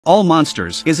All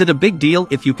monsters. Is it a big deal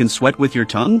if you can sweat with your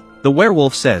tongue? The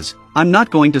werewolf says, I'm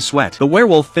not going to sweat. The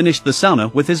werewolf finished the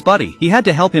sauna with his buddy. He had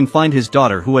to help him find his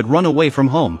daughter who had run away from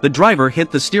home. The driver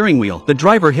hit the steering wheel. The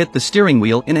driver hit the steering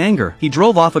wheel in anger. He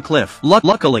drove off a cliff.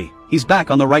 Luckily, he's back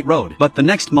on the right road. But the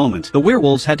next moment, the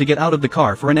werewolves had to get out of the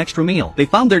car for an extra meal. They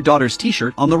found their daughter's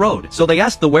t-shirt on the road, so they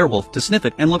asked the werewolf to sniff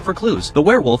it and look for clues. The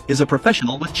werewolf is a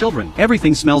professional with children.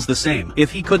 Everything smells the same.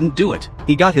 If he couldn't do it,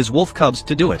 he got his wolf cubs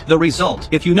to do it. The result,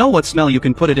 if you know what smell, you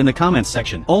can put it in the comments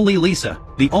section. Only Lisa,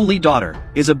 the only daughter,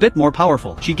 is a bit more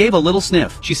powerful. She gave a little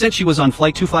sniff. She said she was on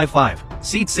flight 255,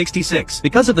 seat 66,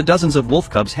 because of the dozens of wolf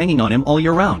cubs hanging on him all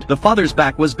year round. The father's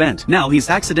back was bent. Now he's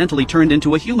accidentally turned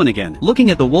into a human again. Looking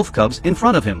at the wolf cubs in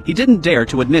front of him, he didn't dare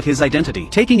to admit his identity.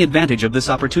 Taking advantage of this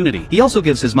opportunity, he also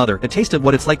gives his mother a taste of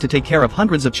what it's like to take care of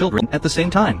hundreds of children at the same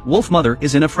time. Wolf mother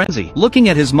is in a frenzy. Looking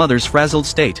at his mother's frazzled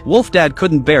state, wolf dad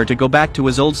couldn't bear to go back to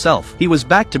his old self. He was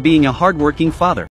back to being a hardworking father.